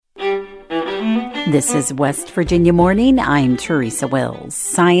This is West Virginia Morning. I'm Teresa Wills.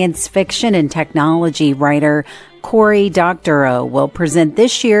 Science fiction and technology writer Cory Doctorow will present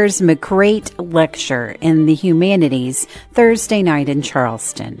this year's McCrate Lecture in the Humanities Thursday night in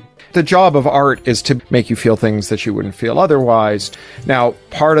Charleston. The job of art is to make you feel things that you wouldn't feel otherwise. Now,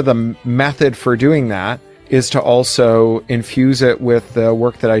 part of the method for doing that is to also infuse it with the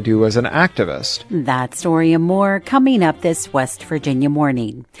work that I do as an activist. That story and more coming up this West Virginia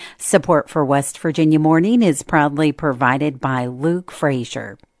Morning. Support for West Virginia Morning is proudly provided by Luke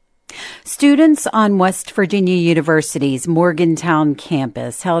Frazier. Students on West Virginia University's Morgantown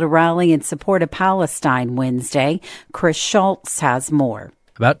campus held a rally in support of Palestine Wednesday. Chris Schultz has more.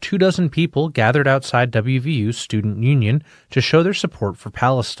 About 24 people gathered outside WVU's student union to show their support for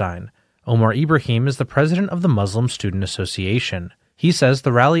Palestine. Omar Ibrahim is the president of the Muslim Student Association. He says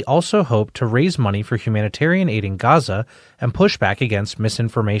the rally also hoped to raise money for humanitarian aid in Gaza and push back against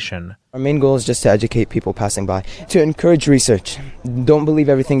misinformation. Our main goal is just to educate people passing by, to encourage research. Don't believe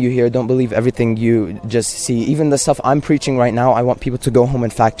everything you hear, don't believe everything you just see. Even the stuff I'm preaching right now, I want people to go home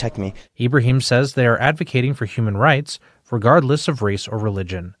and fact check me. Ibrahim says they are advocating for human rights, regardless of race or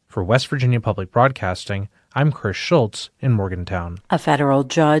religion. For West Virginia Public Broadcasting, I'm Chris Schultz in Morgantown. A federal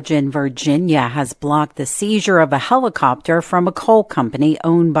judge in Virginia has blocked the seizure of a helicopter from a coal company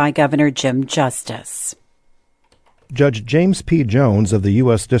owned by Governor Jim Justice. Judge James P. Jones of the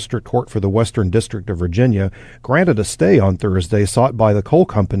U.S. District Court for the Western District of Virginia granted a stay on Thursday sought by the coal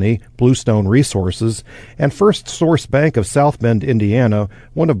company, Bluestone Resources, and First Source Bank of South Bend, Indiana,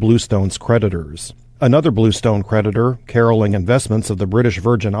 one of Bluestone's creditors. Another Bluestone creditor, Caroling Investments of the British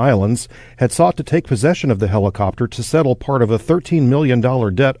Virgin Islands, had sought to take possession of the helicopter to settle part of a $13 million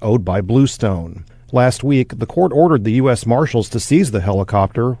debt owed by Bluestone. Last week, the court ordered the U.S. Marshals to seize the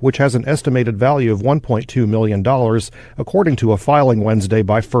helicopter, which has an estimated value of $1.2 million, according to a filing Wednesday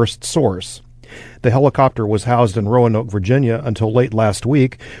by First Source. The helicopter was housed in Roanoke, Virginia until late last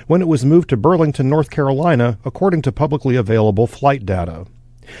week, when it was moved to Burlington, North Carolina, according to publicly available flight data.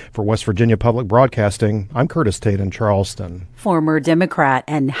 For West Virginia Public Broadcasting, I'm Curtis Tate in Charleston. Former Democrat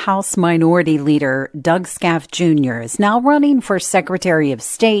and House Minority Leader Doug Scaff Jr. is now running for Secretary of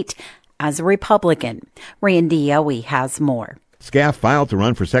State as a Republican. Randy Yowie has more. Scaff filed to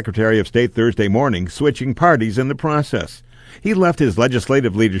run for Secretary of State Thursday morning, switching parties in the process. He left his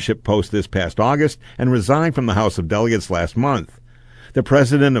legislative leadership post this past August and resigned from the House of Delegates last month. The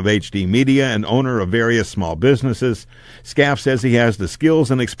president of HD Media and owner of various small businesses, Scaff says he has the skills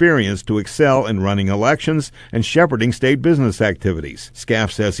and experience to excel in running elections and shepherding state business activities.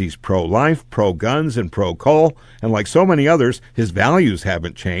 Scaff says he's pro-life, pro-guns, and pro-coal, and like so many others, his values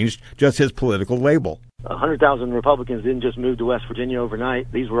haven't changed, just his political label. 100,000 Republicans didn't just move to West Virginia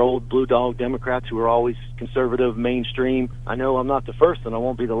overnight. These were old blue dog Democrats who were always conservative, mainstream. I know I'm not the first and I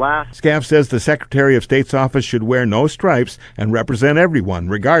won't be the last. Scaff says the Secretary of State's office should wear no stripes and represent everyone,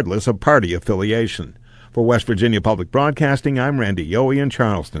 regardless of party affiliation. For West Virginia Public Broadcasting, I'm Randy Yowie in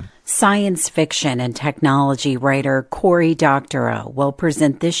Charleston. Science fiction and technology writer Cory Doctorow will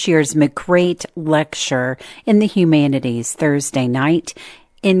present this year's McCrate Lecture in the Humanities Thursday night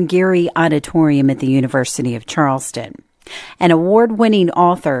in Geary Auditorium at the University of Charleston. An award-winning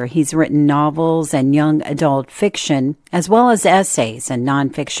author, he's written novels and young adult fiction, as well as essays and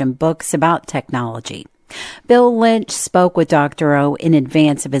nonfiction books about technology. Bill Lynch spoke with Doctorow in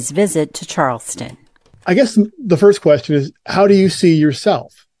advance of his visit to Charleston. I guess the first question is, how do you see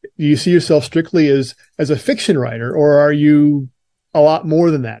yourself? Do you see yourself strictly as a fiction writer, or are you a lot more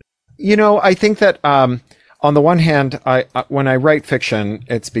than that? You know, I think that on the one hand, when I write fiction,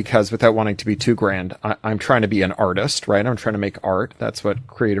 it's because, without wanting to be too grand, I'm trying to be an artist, right? I'm trying to make art. That's what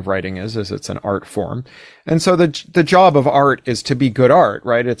creative writing is it's an art form. And so the job of art is to be good art,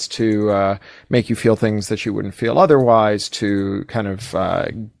 right? It's to make you feel things that you wouldn't feel otherwise, to kind of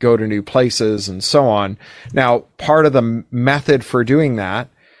go to new places and so on. Now, part of the method for doing that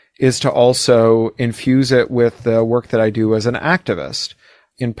is to also infuse it with the work that I do as an activist,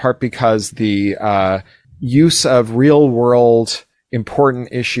 in part because the use of real world important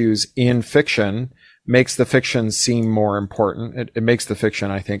issues in fiction makes the fiction seem more important. It makes the fiction,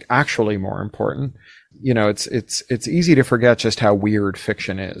 I think, actually more important. You know, it's easy to forget just how weird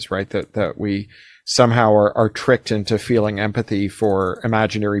fiction is, right? That we somehow are tricked into feeling empathy for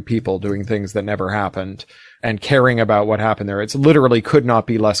imaginary people doing things that never happened and caring about what happened there. It's literally could not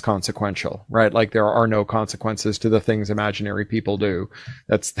be less consequential, right? Like there are no consequences to the things imaginary people do.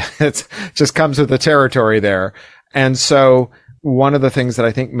 That's just comes with the territory there. And so one of the things that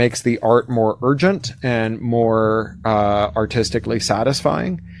I think makes the art more urgent and more artistically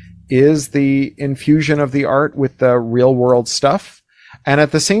satisfying is the infusion of the art with the real world stuff. And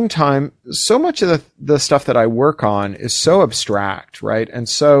at the same time, so much of the stuff that I work on is so abstract, right? And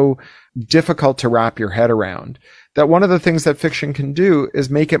so difficult to wrap your head around that one of the things that fiction can do is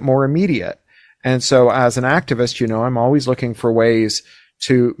make it more immediate. And so as an activist, I'm always looking for ways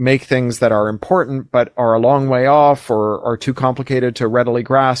to make things that are important, but are a long way off or are too complicated to readily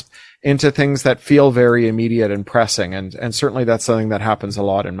grasp into things that feel very immediate and pressing. And certainly that's something that happens a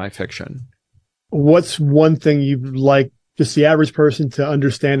lot in my fiction. What's one thing you'd like just the average person to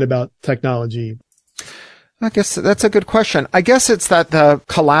understand about technology? I guess that's a good question. I guess it's that the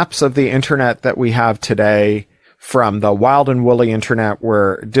collapse of the internet that we have today, from the wild and woolly internet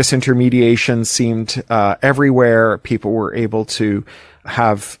where disintermediation seemed everywhere, people were able to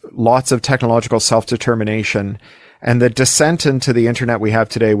have lots of technological self-determination, and the descent into the internet we have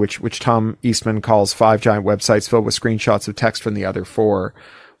today, which Tom Eastman calls 5 giant websites filled with screenshots of text from the other 4,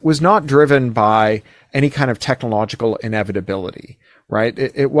 was not driven by any kind of technological inevitability, right?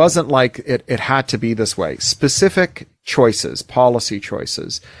 It wasn't like it had to be this way. Specific choices, policy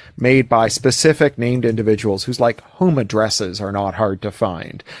choices made by specific named individuals whose home addresses are not hard to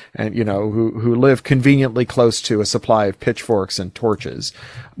find and, who live conveniently close to a supply of pitchforks and torches,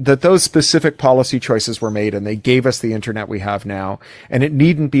 that those specific policy choices were made and they gave us the internet we have now. And it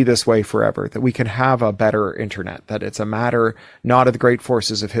needn't be this way forever, that we can have a better internet, that it's a matter not of the great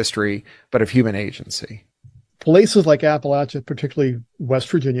forces of history, but of human agency. Places like Appalachia, particularly West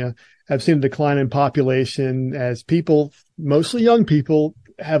Virginia, have seen a decline in population as people, mostly young people,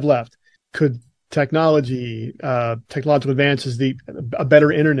 have left. Could technological advances, a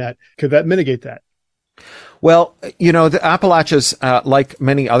better internet, could that mitigate that? Well, the Appalachias, like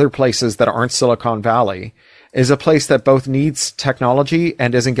many other places that aren't Silicon Valley, is a place that both needs technology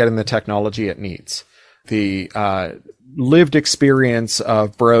and isn't getting the technology it needs. The lived experience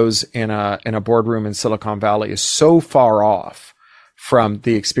of bros in a boardroom in Silicon Valley is so far off from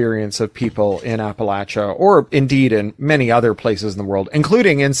the experience of people in Appalachia, or indeed in many other places in the world,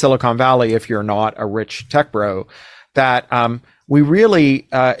 including in Silicon Valley if you're not a rich tech bro, that we really,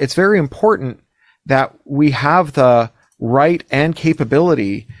 it's very important that we have the right and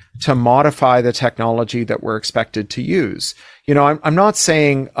capability to modify the technology that we're expected to use. I'm not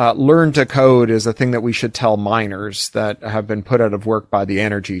saying learn to code is a thing that we should tell minors that have been put out of work by the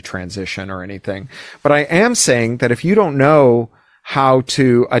energy transition or anything. But I am saying that if you don't know how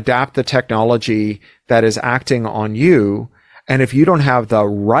to adapt the technology that is acting on you, and if you don't have the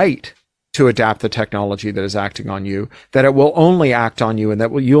right to adapt the technology that is acting on you, that it will only act on you and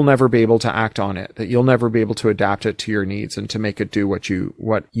that you'll never be able to act on it, that you'll never be able to adapt it to your needs and to make it do what you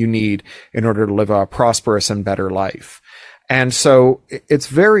need in order to live a prosperous and better life. And so it's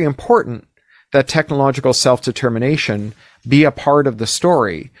very important that technological self-determination be a part of the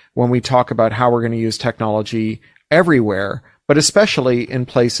story when we talk about how we're going to use technology everywhere, but especially in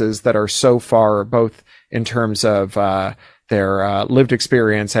places that are so far, both in terms of their lived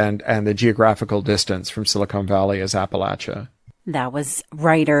experience and the geographical distance from Silicon Valley as Appalachia. That was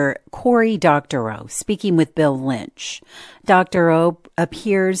writer Cory Doctorow speaking with Bill Lynch. Doctorow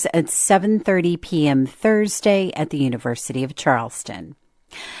appears at 7:30 p.m. Thursday at the University of Charleston.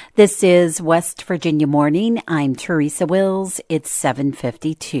 This is West Virginia Morning. I'm Teresa Wills. It's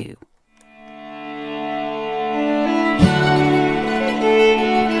 7:52.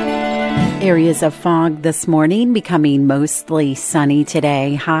 Areas of fog this morning, becoming mostly sunny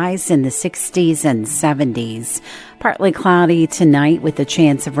today. Highs in the 60s and 70s. Partly cloudy tonight with a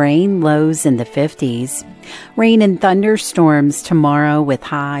chance of rain. Lows in the 50s. Rain and thunderstorms tomorrow with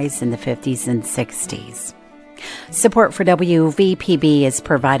highs in the 50s and 60s. Support for WVPB is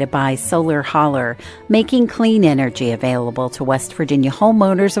provided by Solar Holler, making clean energy available to West Virginia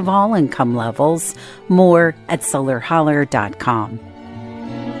homeowners of all income levels. More at solarholler.com.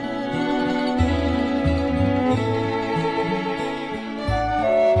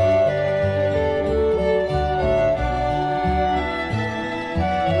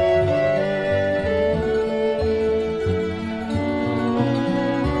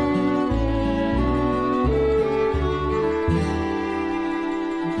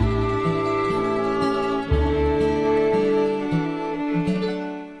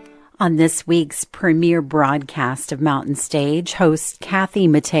 On this week's premiere broadcast of Mountain Stage, host Kathy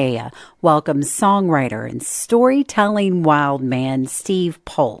Mattea welcomes songwriter and storytelling wild man Steve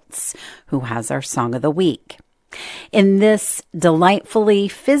Poltz, who has our Song of the Week. In this delightfully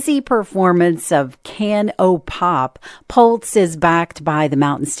fizzy performance of Can O Pop, Poltz is backed by the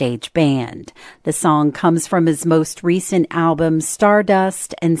Mountain Stage Band. The song comes from his most recent album,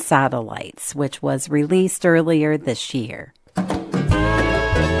 Stardust and Satellites, which was released earlier this year.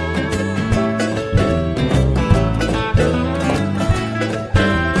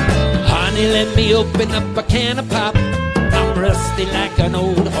 Honey, let me open up a can of pop. I'm rusty like an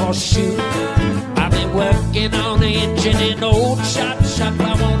old horseshoe. I've been working on the engine in old shop.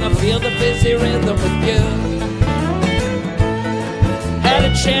 I wanna feel the busy rhythm with you. Had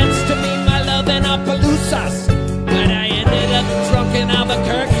a chance to meet my love in Opelousas, but I ended up drunk in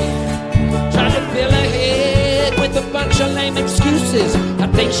Albuquerque. Tried to fill her head with a bunch of lame excuses. I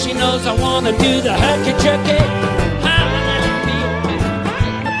think she knows I wanna do the herky-jerky.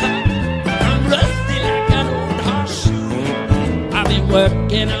 I'm rusty like an old horseshoe. I've been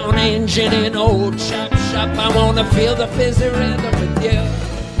working on the engine in old shop. I wanna feel the busy rhythm with you.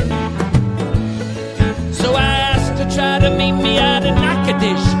 So I asked to try to meet me out in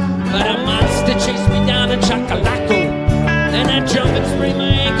Natchitoches, but a monster chased me down in Chacalaco. Then I jumped and sprained my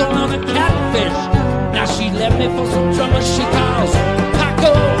ankle on a catfish. Now she left me for some drummer she calls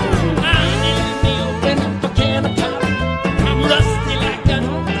Paco. Honey, let me open up a can of pop. I'm rusty like an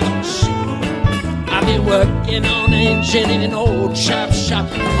old horseshoe. I've been working on the engine in an old shop.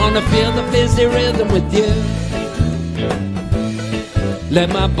 Wanna feel the busy rhythm with you. Let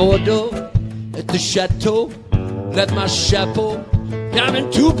my Bordeaux at the chateau. Let my chapeau down in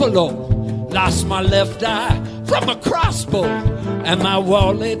Tupelo. Lost my left eye from a crossbow, and my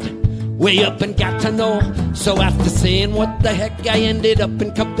wallet way up in Gatineau. So after seeing what the heck, I ended up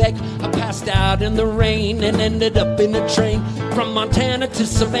in Quebec. I passed out in the rain and ended up in a train from Montana to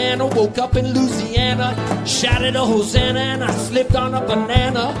Savannah. Woke up in Louisiana, shouted a hosanna, and I slipped on a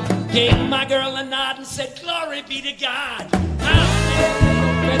banana. Gave my girl a nod and said, glory be to God.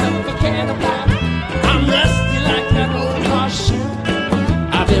 Open up a can of pop. I'm rusty like an old horseshoe.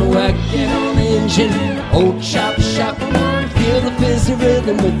 I've been working on the engine, old shop. Feel the busy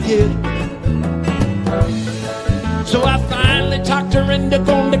rhythm with you. So I finally talked her into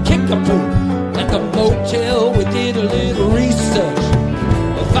going to Kickapoo. At the motel we did a little research.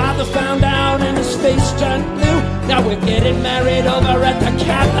 My father found out and his face turned blue. Now we're getting married over at the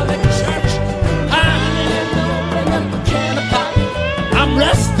Catholic Church. I'm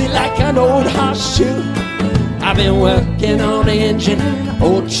rusty like an old horseshoe. I've been working on the engine,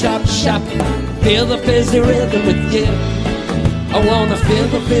 old shop. Feel the busy rhythm with you. I wanna feel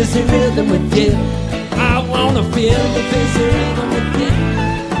the busy rhythm with you. I wanna feel the busy rhythm with you.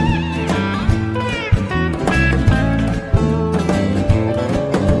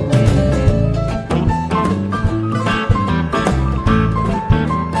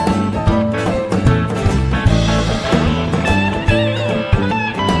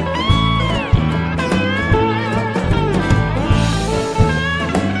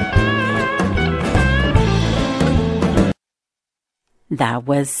 That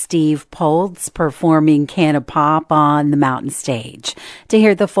was Steve Poltz performing Can of Pop on the Mountain Stage. To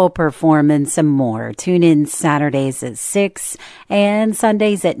hear the full performance and more, tune in Saturdays at 6 and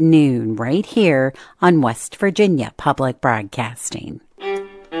Sundays at noon right here on West Virginia Public Broadcasting.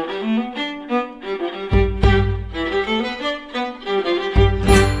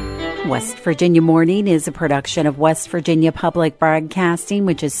 West Virginia Morning is a production of West Virginia Public Broadcasting,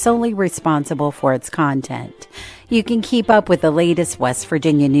 which is solely responsible for its content. You can keep up with the latest West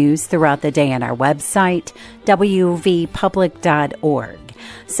Virginia news throughout the day on our website, wvpublic.org.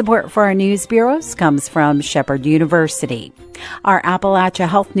 Support for our news bureaus comes from Shepherd University. Our Appalachia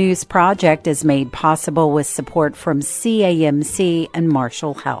Health News Project is made possible with support from CAMC and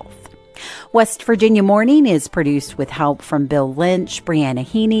Marshall Health. West Virginia Morning is produced with help from Bill Lynch, Brianna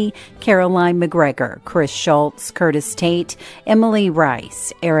Heaney, Caroline McGregor, Chris Schultz, Curtis Tate, Emily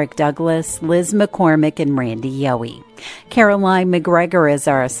Rice, Eric Douglas, Liz McCormick, and Randy Yowie. Caroline McGregor is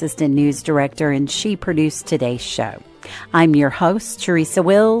our assistant news director, and she produced today's show. I'm your host, Teresa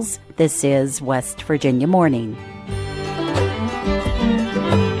Wills. This is West Virginia Morning.